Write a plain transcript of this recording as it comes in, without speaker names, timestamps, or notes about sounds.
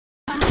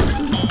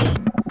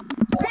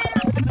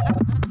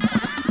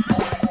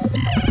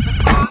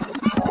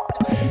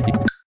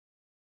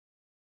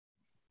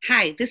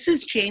Hi, this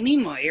is Jaime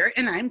Moyer,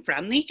 and I'm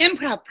from the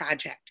Improv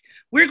Project.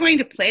 We're going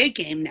to play a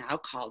game now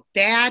called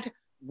Bad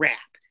Rap.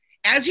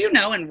 As you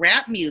know, in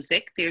rap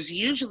music, there's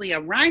usually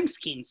a rhyme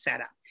scheme set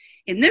up.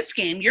 In this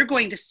game, you're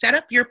going to set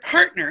up your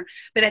partner,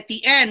 but at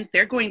the end,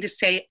 they're going to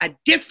say a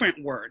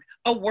different word,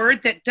 a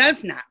word that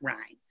does not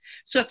rhyme.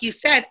 So if you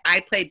said,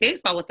 I play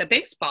baseball with a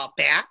baseball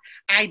bat,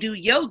 I do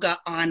yoga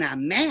on a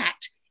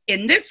mat,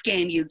 in this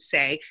game, you'd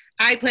say,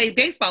 I play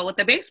baseball with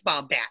a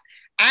baseball bat.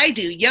 I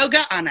do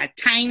yoga on a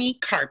tiny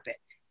carpet.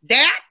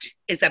 That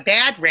is a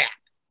bad rap.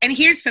 And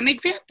here's some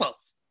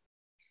examples.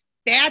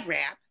 Bad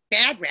rap,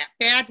 bad rap,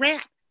 bad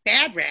rap,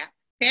 bad rap,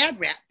 bad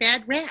rap,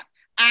 bad rap.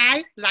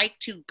 I like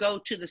to go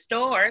to the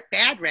store.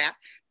 Bad rap,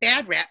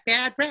 bad rap,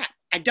 bad rap.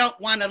 I don't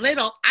want a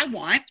little, I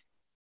want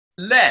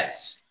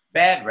less.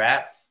 Bad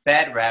rap,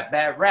 bad rap,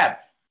 bad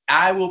rap.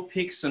 I will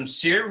pick some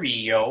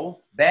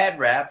cereal. Bad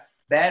rap,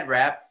 bad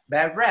rap,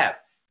 bad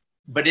rap.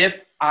 But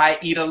if I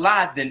eat a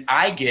lot, then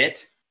I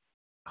get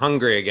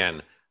hungry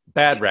again.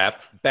 Bad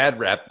rap, bad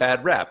rap,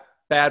 bad rap,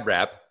 bad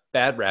rap,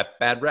 bad rap,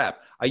 bad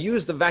rap. I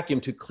use the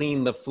vacuum to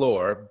clean the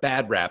floor.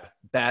 Bad rap,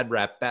 bad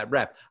rap, bad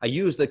rap. I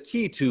use the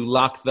key to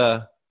lock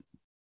the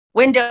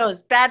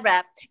windows. Bad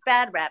rap,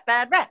 bad rap,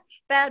 bad rap,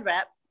 bad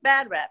rap,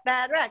 bad rap,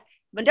 bad rap.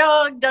 My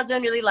dog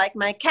doesn't really like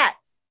my cat.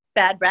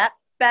 Bad rap,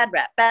 bad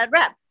rap, bad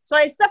rap. So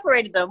I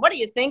separated them. What do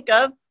you think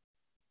of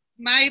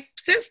my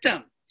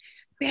system?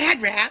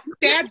 Bad rap,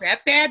 bad rap,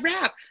 bad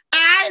rap.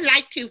 I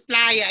like to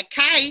fly a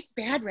kite.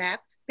 Bad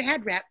rap,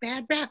 bad rap,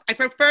 bad rap. I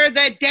prefer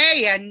the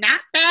day and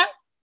not the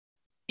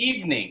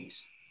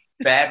evenings.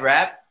 Bad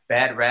rap,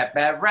 bad rap,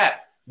 bad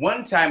rap.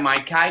 One time my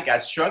kite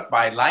got struck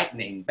by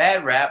lightning.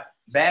 Bad rap,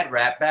 bad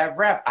rap, bad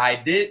rap. I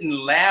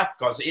didn't laugh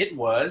because it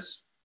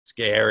was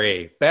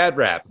scary. Bad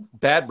rap,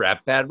 bad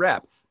rap, bad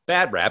rap.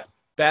 Bad rap,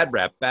 bad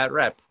rap, bad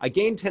rap. I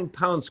gained 10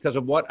 pounds because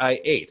of what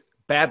I ate.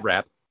 Bad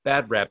rap,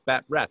 bad rap,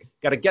 bad rap.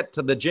 Got to get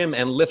to the gym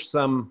and lift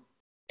some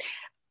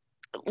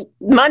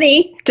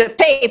money to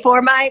pay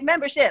for my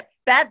membership.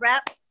 Bad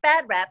rap,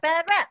 bad rap,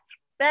 bad rap.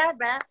 Bad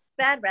rap,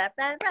 bad rap,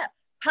 bad rap.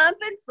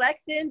 Pumping,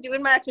 flexing,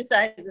 doing my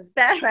exercises.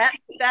 Bad rap,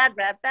 bad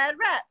rap, bad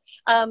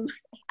rap.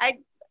 I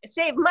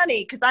save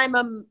money because I'm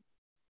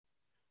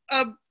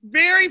a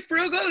very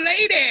frugal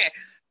lady.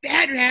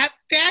 Bad rap,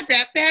 bad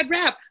rap, bad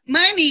rap.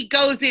 Money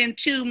goes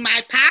into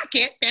my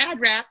pocket.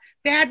 Bad rap,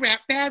 bad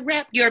rap, bad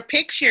rap. Your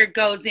picture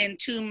goes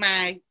into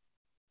my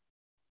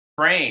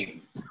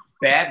frame.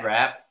 Bad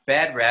rap,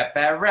 bad rap,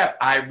 bad rap.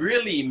 I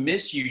really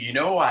miss you, you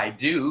know I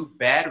do.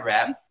 Bad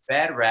rap,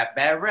 bad rap,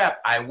 bad rap.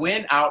 I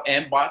went out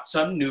and bought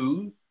some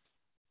new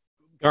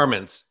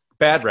garments.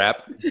 Bad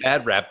rap,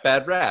 bad rap,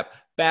 bad rap.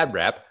 Bad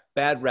rap,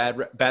 bad rap,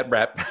 bad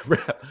rap, bad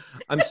rap.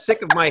 I'm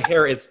sick of my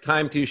hair. It's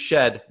time to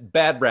shed.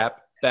 Bad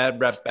rap, bad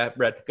rap, bad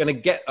rap. Gonna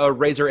get a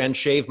razor and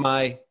shave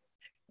my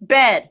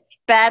bed.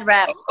 Bad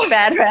rap,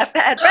 bad rap,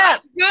 bad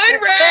rap.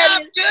 Good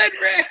rap, good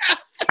rap.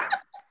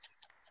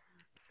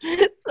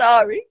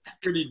 Sorry.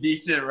 Pretty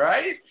decent,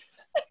 right?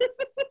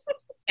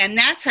 And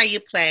that's how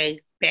you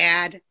play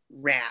Bad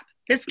Rap.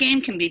 This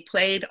game can be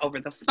played over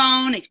the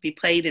phone. It can be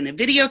played in a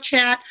video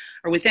chat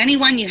or with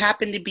anyone you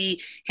happen to be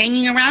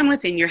hanging around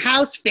with in your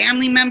house,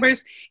 family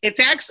members. It's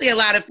actually a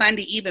lot of fun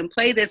to even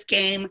play this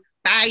game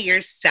by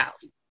yourself.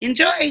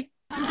 Enjoy.